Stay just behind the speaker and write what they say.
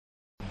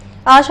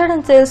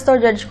ఆషాఢం sales తో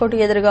judge court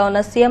ఎదురుగా ఉన్న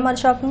సీఎంఆర్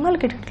షాపింగ్ మాల్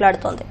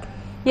కిటకిటలాడుతోంది.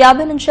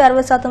 50 నుంచి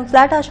 60%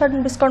 ఫ్లాట్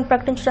ఆషాఢం డిస్కౌంట్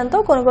ప్రకటించడంతో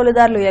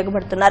కొనుగోలుదారులు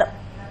ఎగబడుతున్నారు.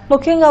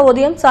 ముఖ్యంగా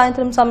ఉదయం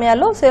సాయంత్రం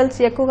సమయాల్లో సేల్స్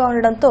ఎక్కువగా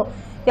ఉండడంతో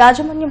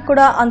యాజమాన్యం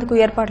కూడా అందుకు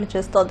ఏర్పాట్లు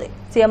చేస్తోంది.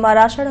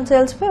 సీఎంఆర్ ఆషాఢం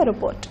సేల్స్ పై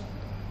రిపోర్ట్.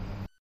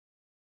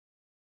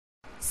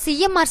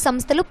 సీఎంఆర్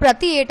సంస్థలు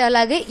ప్రతి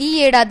ఏటాలాగే ఈ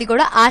ఏడాది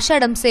కూడా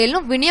ఆషాఢం సేల్ ను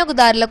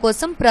వినియోగదారుల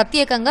కోసం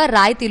ప్రత్యేకంగా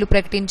రాయితీలు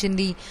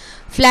ప్రకటించింది.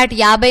 ఫ్లాట్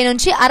 50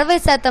 నుంచి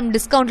 60%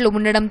 డిస్కౌంట్లు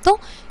ఉండడంతో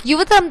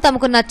యువతరం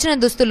తమకు నచ్చిన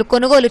దుస్తులు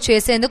కొనుగోలు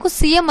చేసేందుకు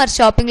సీఎంఆర్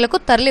షాపింగ్లకు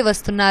తరలి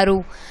వస్తున్నారు.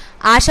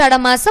 ఆషాఢ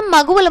మాసం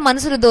మగువల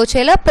మనసులు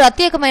దోచేలా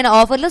ప్రత్యేకమైన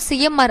ఆఫర్లు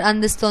సీఎంఆర్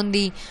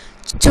అందిస్తోంది.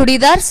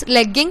 Churidars,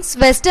 leggings,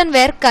 western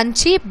wear,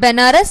 Kanchi,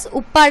 Banaras,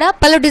 Uppada,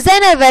 పలు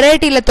డిజైనర్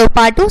వెరైటీలతో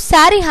పాటు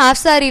శారీ, హాఫ్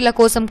శారీల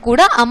కోసం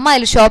కూడా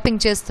అమ్మాయిలు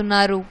షాపింగ్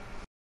చేస్తున్నారు.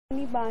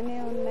 బానే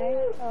ఉన్నాయి.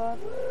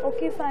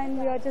 Okay fine,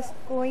 we are just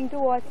going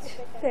to watch.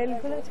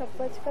 తెలుగులో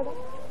చెప్పొచ్చు కదా.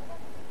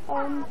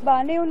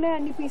 బానే ఉన్నాయి,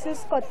 అన్ని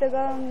పీసెస్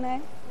కొత్తగా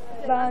ఉన్నాయి.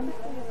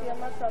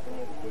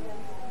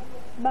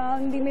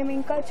 బాగుంది. మేము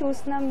ఇంకా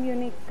చూస్తున్నాం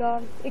యూనిక్ గా.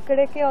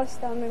 ఇక్కడికే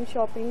వస్తాం మేము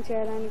షాపింగ్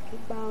చేయడానికి.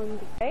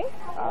 బాగుంది.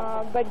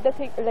 బట్ ద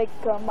థింగ్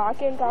లైక్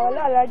మాకేం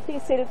కావాలో అలాంటి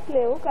సిల్క్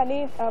లేవు, కానీ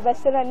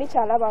వెస్టర్న్ అన్ని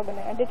చాలా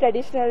బాగున్నాయి. అంటే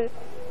ట్రెడిషనల్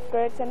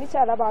ప్రొడక్ట్స్ అన్ని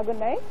చాలా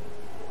బాగున్నాయి.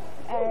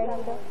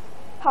 అండ్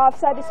హాఫ్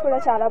సారీస్ కూడా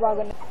చాలా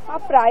బాగున్నాయి. ఆ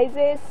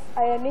ప్రైజెస్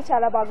అవన్నీ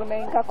చాలా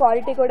బాగున్నాయి. ఇంకా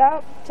క్వాలిటీ కూడా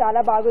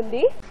చాలా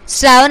బాగుంది.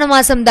 శ్రావణ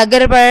మాసం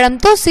దగ్గర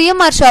పడడంతో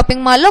సీఎంఆర్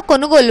షాపింగ్ మాల్లో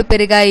కొనుగోళ్లు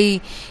పెరిగాయి.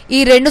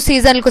 ఈ 2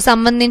 సీజన్లకు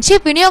సంబంధించి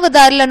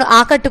వినియోగదారులను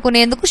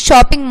ఆకట్టుకునేందుకు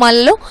షాపింగ్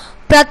మాల్లో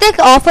ప్రత్యేక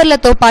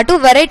ఆఫర్లతో పాటు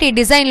వెరైటీ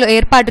డిజైన్లు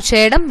ఏర్పాటు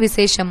చేయడం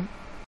విశేషం.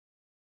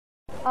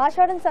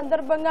 ఆషాఢం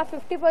సందర్భంగా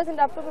 50%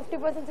 అప్ టు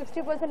 50%,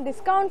 60%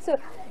 డిస్కౌంట్స్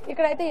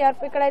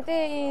ఇక్కడైతే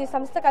ఈ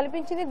సంస్థ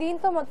కల్పించింది.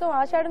 దీంతో మొత్తం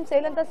ఆషాఢం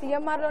సేల్ అంతా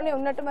సీఎంఆర్ లోనే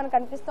ఉన్నట్టు మనకు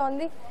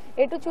అనిపిస్తోంది.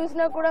 ఎటు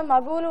చూసినా కూడా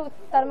మగువులు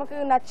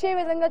తమకు నచ్చే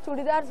విధంగా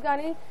చుడిదార్స్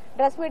కానీ,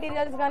 డ్రెస్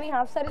మెటీరియల్స్ కానీ,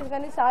 హాఫ్ సారీస్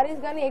కానీ,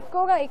 సారీస్ కానీ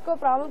ఎక్కువ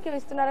ప్రాముఖ్యం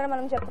ఇస్తున్నారని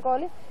మనం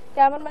చెప్పుకోవాలి.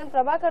 కెమెరామెన్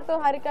ప్రభాకర్ తో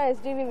హారిక,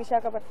 SDV,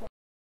 విశాఖపట్నం.